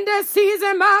in this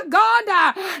season, my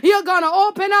God. You're going to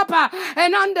open up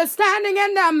an understanding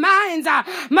in their minds,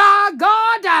 my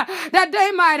God, that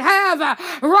they might have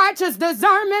righteous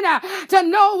discernment to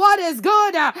know what is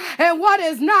good and what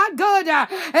is not good,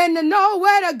 and to know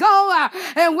where to go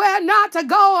and where not to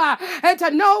go, and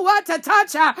to know what to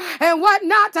touch and what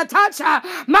not to touch.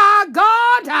 My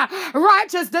God,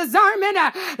 righteous discernment,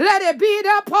 let it be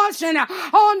their portion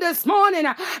on this morning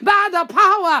by the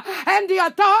power and the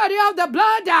authority of the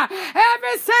blood.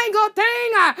 Every single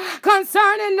thing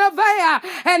concerning the veil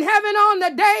and heaven on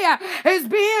the day is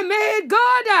being made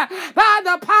good by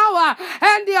the power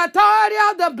and the authority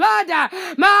of the blood.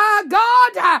 My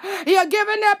God, you're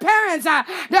giving their parents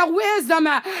the wisdom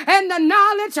and the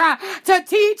knowledge to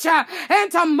teach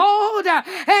and to mold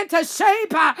and to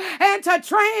shape and to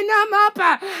train them up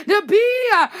to be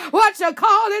what you're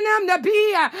calling them to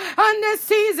be in this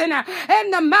season.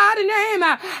 In the mighty name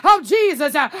of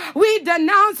Jesus, we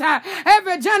denounce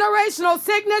every generational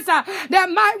sickness that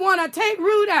might want to take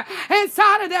root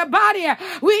inside of their body.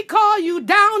 We call you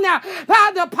down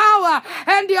by the power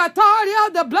and the authority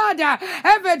of the blood.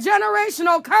 Every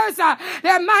generational curse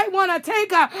that might want to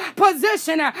take a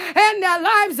position in their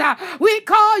lives, we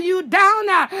call you down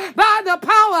by the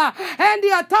power and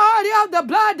the authority of the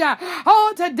blood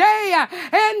on today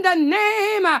in the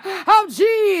name of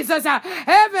Jesus.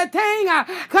 Everything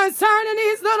concerning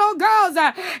these little girls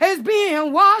is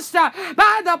being washed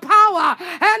by the power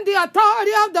and the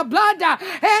authority of the blood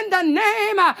in the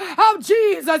name of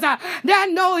Jesus, that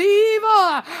no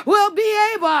evil will be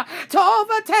able to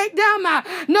overtake them,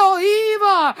 no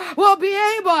evil will be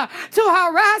able to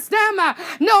harass them,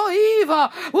 no evil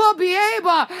will be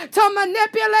able to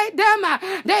manipulate them.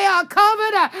 They are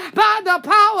covered by the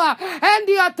power and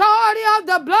the authority of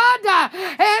the blood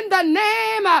in the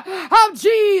name of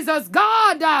Jesus,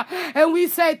 God. And we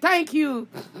say thank you.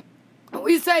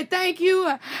 We say thank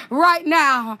you right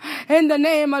now in the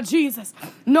name of Jesus,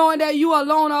 knowing that you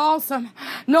alone are awesome,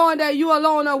 knowing that you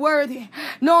alone are worthy,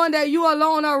 knowing that you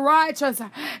alone are righteous.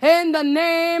 In the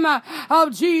name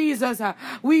of Jesus,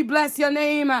 we bless your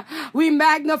name. We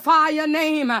magnify your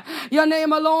name. Your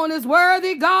name alone is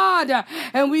worthy, God.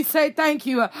 And we say thank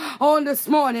you on this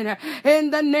morning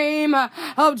in the name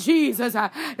of Jesus,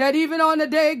 that even on the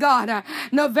day, God,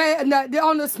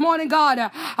 on this morning, God,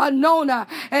 Nona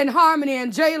and Harmony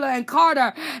and Jayla and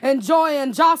Carter and Joy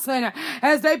and Jocelyn,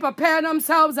 as they prepare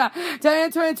themselves to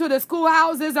enter into the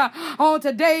schoolhouses on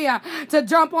today, to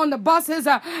jump on the buses,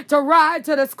 to ride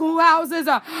to the schoolhouses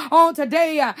on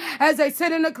today, as they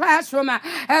sit in the classroom,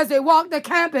 as they walk the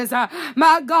campus.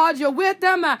 My God, you're with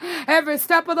them every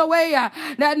step of the way,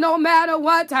 that no matter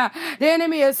what the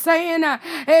enemy is saying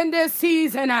in this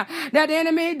season, that the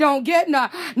enemy don't get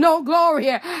no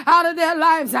glory out of their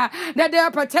lives, that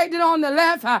they're protected on the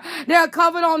left, they're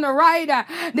covered on the right,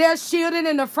 they're shielded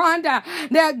in the front,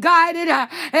 they're guided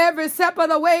every step of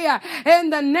the way in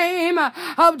the name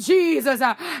of Jesus.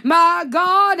 My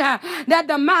God, that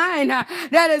the mind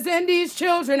that is in these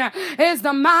children is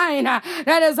the mind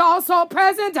that is also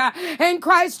present in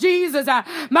Christ Jesus.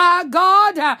 My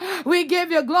God, we give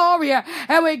you glory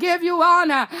and we give you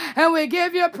honor and we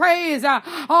give you praise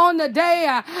on the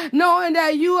day, knowing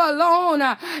that you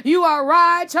alone, you are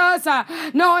righteous,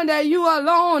 knowing that you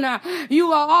alone,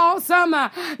 you are awesome,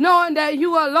 knowing that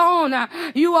you alone,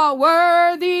 you are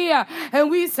worthy.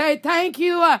 And we say thank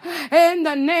you in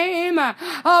the name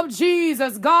of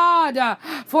Jesus, God,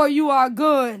 for you are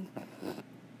good.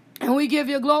 And we give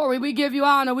you glory, we give you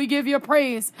honor, we give you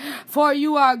praise, for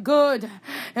you are good.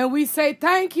 And we say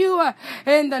thank you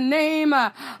in the name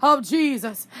of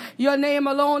Jesus. Your name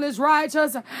alone is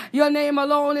righteous. Your name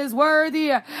alone is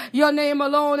worthy. Your name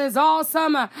alone is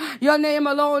awesome. Your name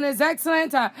alone is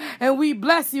excellent. And we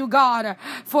bless you, God,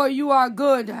 for you are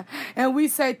good. And we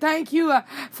say thank you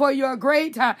for your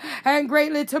great and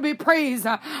greatly to be praised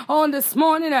on this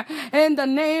morning in the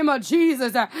name of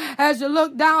Jesus. As you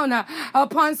look down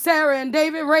upon Sarah and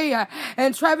David Ray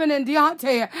and Trevin and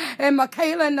Deontay and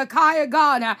Michaela and Nakiah,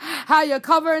 God, how you're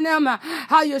covering them,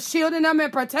 how you're shielding them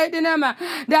and protecting them,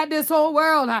 that this whole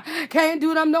world can't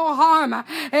do them no harm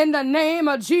in the name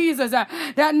of Jesus,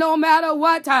 that no matter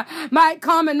what might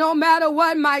come and no matter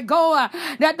what might go,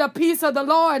 that the peace of the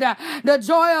Lord, the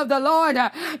joy of the Lord,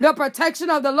 the protection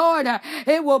of the Lord,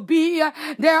 it will be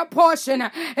their portion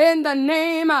in the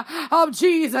name of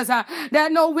Jesus, that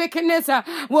no wickedness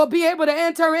will be able to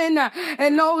enter in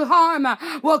and no harm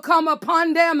will come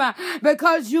upon them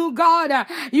because you, God,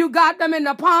 you got them in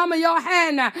the palm of your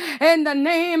hand in the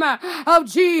name of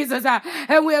Jesus.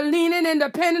 And we're leaning and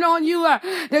depending on you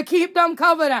to keep them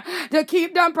covered, to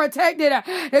keep them protected,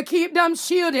 to keep them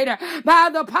shielded by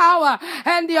the power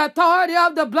and the authority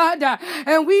of the blood.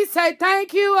 And we say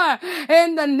thank you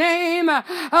in the name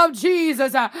of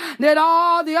Jesus, that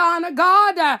all the honor,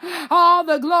 God, all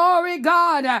the glory,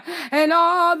 God, and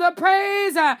all the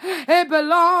praise, it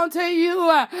belongs to you.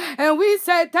 And we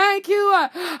say thank you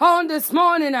on this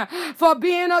morning for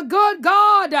being a good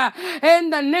God in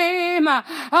the name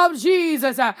of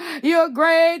Jesus. You're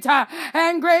great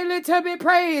and greatly to be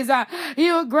praised.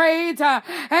 You're great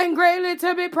and greatly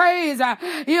to be praised.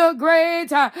 You're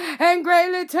great and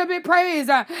greatly to be praised.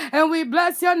 And we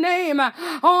bless your name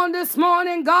on this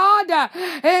morning, God,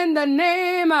 in the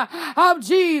name of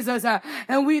Jesus.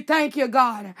 And we thank you,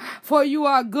 God, for you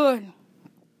are good.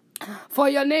 For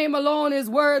your name alone is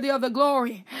worthy of the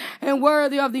glory and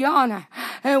worthy of the honor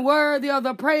and worthy of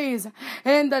the praise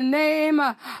in the name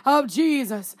of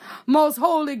Jesus. Most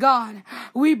holy God,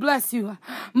 we bless you.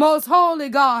 Most holy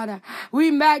God,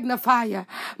 we magnify you.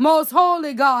 Most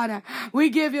holy God, we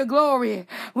give you glory.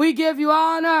 We give you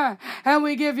honor and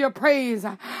we give you praise,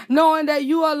 knowing that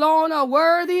you alone are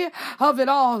worthy of it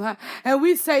all. And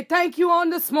we say thank you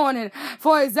on this morning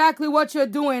for exactly what you're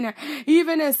doing.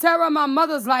 Even in Sarah, my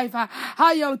mother's life,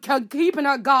 how you're keeping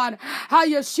her, God, how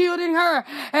you're shielding her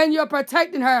and you're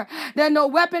protecting her, that no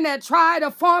weapon that try to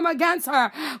form against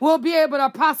her will be able to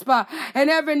prosper. And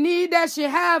every need that she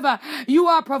have, you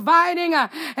are providing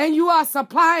and you are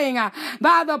supplying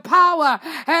by the power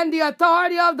and the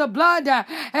authority of the blood.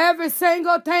 Every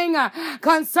single thing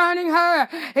concerning her,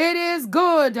 it is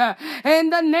good. In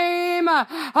the name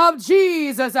of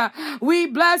Jesus, we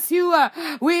bless you,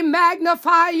 we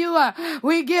magnify you,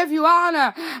 we give you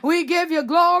honor, we give you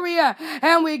glory,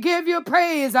 and we give you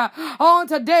praise. On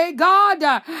today,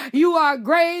 God, you are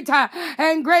great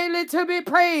and greatly to be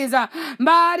praised.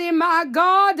 Mighty, my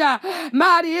God,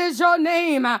 mighty is your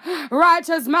name.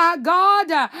 Righteous, my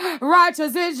God,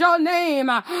 righteous is your name.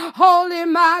 Holy,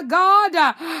 my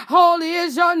God, holy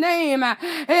is your name.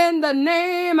 In the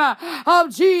name of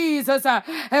Jesus.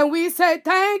 And we say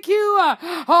thank you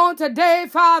on today,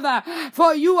 Father,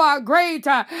 for you are great.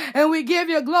 And we give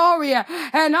you glory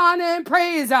and honor and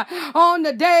praise on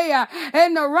the day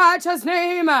in the righteous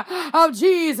name of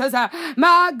Jesus.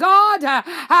 My God,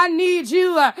 I need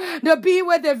you to be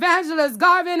with Evangelist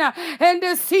Garvin in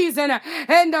this season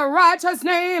in the righteous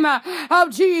name of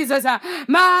Jesus.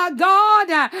 My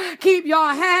God, keep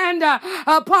your hand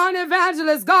upon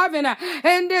Evangelist Garvin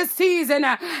in this season,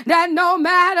 that no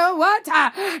matter what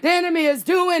the enemy is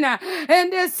doing in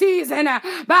this season,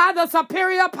 by the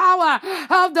superior power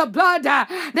of the blood,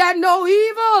 that no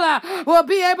evil will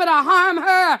be able to harm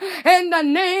her in the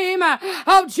name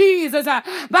of Jesus.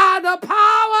 By the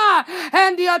power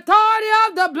and the authority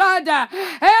of the blood,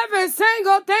 every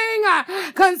single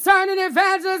thing concerning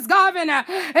Evangelist Garvin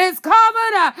is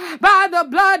covered by the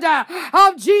blood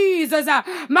of Jesus.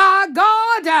 My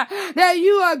God, that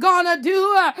you are going to do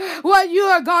what you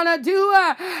are going to do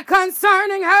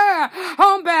concerning her,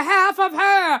 on behalf of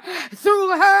her, through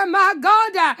her. My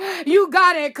God, you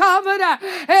got it covered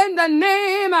in the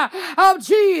name of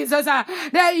Jesus.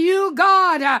 That you,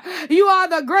 God, you are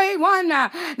the great one.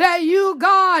 That you,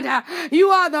 God, you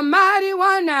are the mighty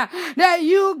one. That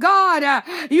you, God, God.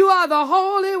 You are the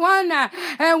Holy One.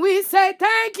 And we say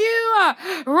thank you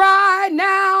right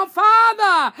now,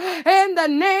 Father, in the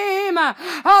name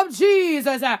of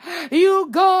Jesus. You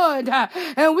good.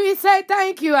 And we say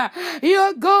thank you.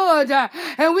 You're good.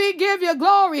 And we give you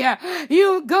glory.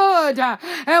 You good.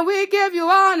 And we give you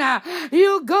honor.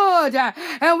 You good.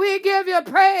 And we give you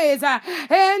praise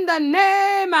in the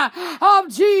name of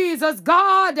Jesus,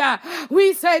 God.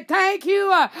 We say thank you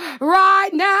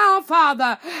right now,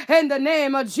 Father, in the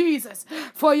name of Jesus.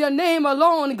 For your name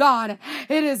alone, God,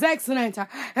 it is excellent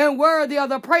and worthy of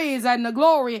the praise and the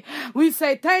glory. We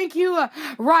say thank you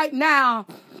right now.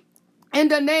 In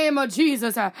the name of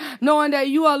Jesus, knowing that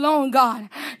you alone, God,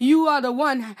 you are the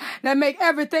one that make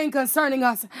everything concerning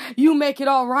us. You make it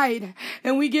all right.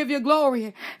 And we give you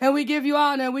glory and we give you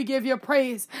honor and we give you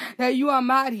praise that you are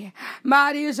mighty.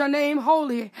 Mighty is your name.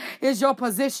 Holy is your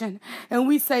position. And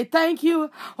we say thank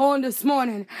you on this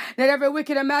morning that every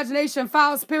wicked imagination,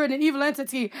 foul spirit, and evil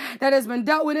entity that has been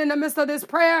dealt with in the midst of this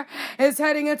prayer is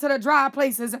heading into the dry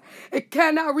places. It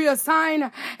cannot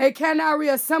reassign. It cannot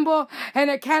reassemble, and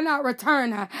it cannot return.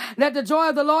 That the joy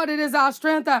of the Lord, it is our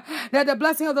strength. That the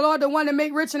blessing of the Lord, the one that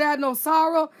make rich and add no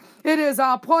sorrow, it is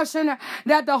our portion.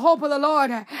 That the hope of the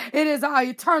Lord, it is our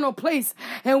eternal place.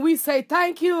 And we say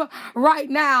thank you right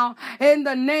now in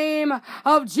the name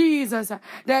of Jesus.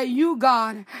 That you,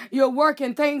 God, you're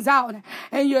working things out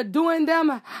and you're doing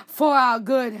them for our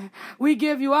good. We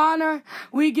give you honor,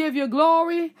 we give you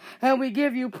glory, and we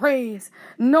give you praise.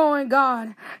 Knowing,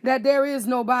 God, that there is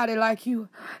nobody like you.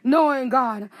 Knowing,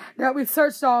 God, that we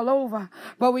searched all over,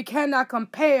 but we cannot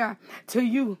compare to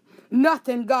you.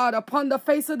 Nothing, God, upon the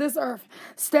face of this earth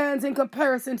stands in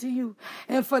comparison to you.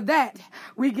 And for that,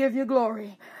 we give you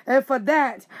glory. And for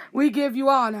that, we give you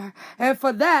honor. And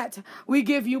for that, we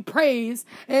give you praise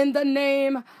in the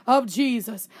name of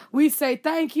Jesus. We say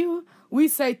thank you. We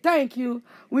say thank you.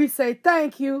 We say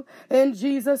thank you in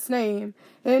Jesus' name.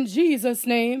 In Jesus'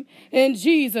 name. In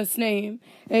Jesus' name.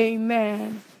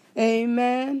 Amen.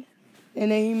 Amen.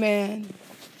 And amen.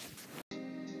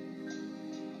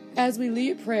 As we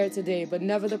lead prayer today, but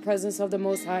never the presence of the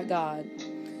Most High God,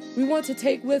 we want to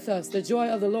take with us the joy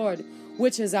of the Lord,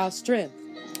 which is our strength,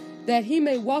 that he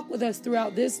may walk with us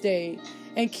throughout this day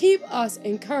and keep us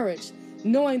encouraged,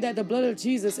 knowing that the blood of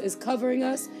Jesus is covering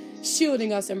us,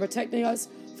 shielding us, and protecting us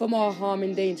from all harm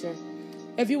and danger.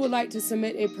 If you would like to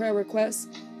submit a prayer request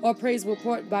or praise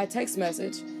report by text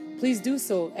message, please do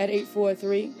so at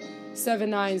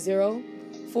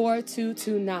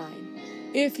 843-790-4229.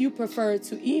 If you prefer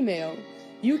to email,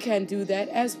 you can do that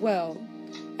as well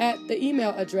at the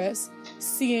email address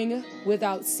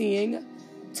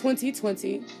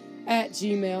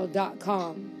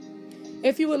seeingwithoutseeing2020@gmail.com.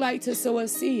 If you would like to sow a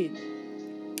seed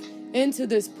into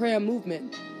this prayer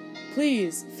movement,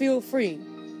 please feel free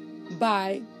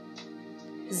by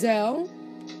Zelle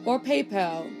or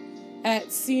PayPal at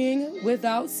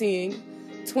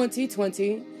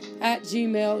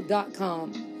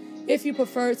seeingwithoutseeing2020@gmail.com. If you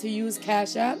prefer to use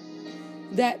Cash App,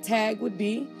 that tag would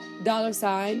be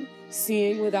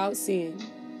 $seeing without seeing.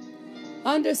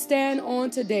 Understand on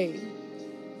today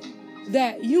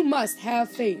that you must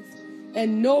have faith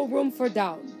and no room for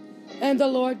doubt. And the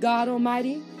Lord God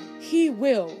Almighty, he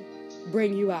will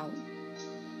bring you out.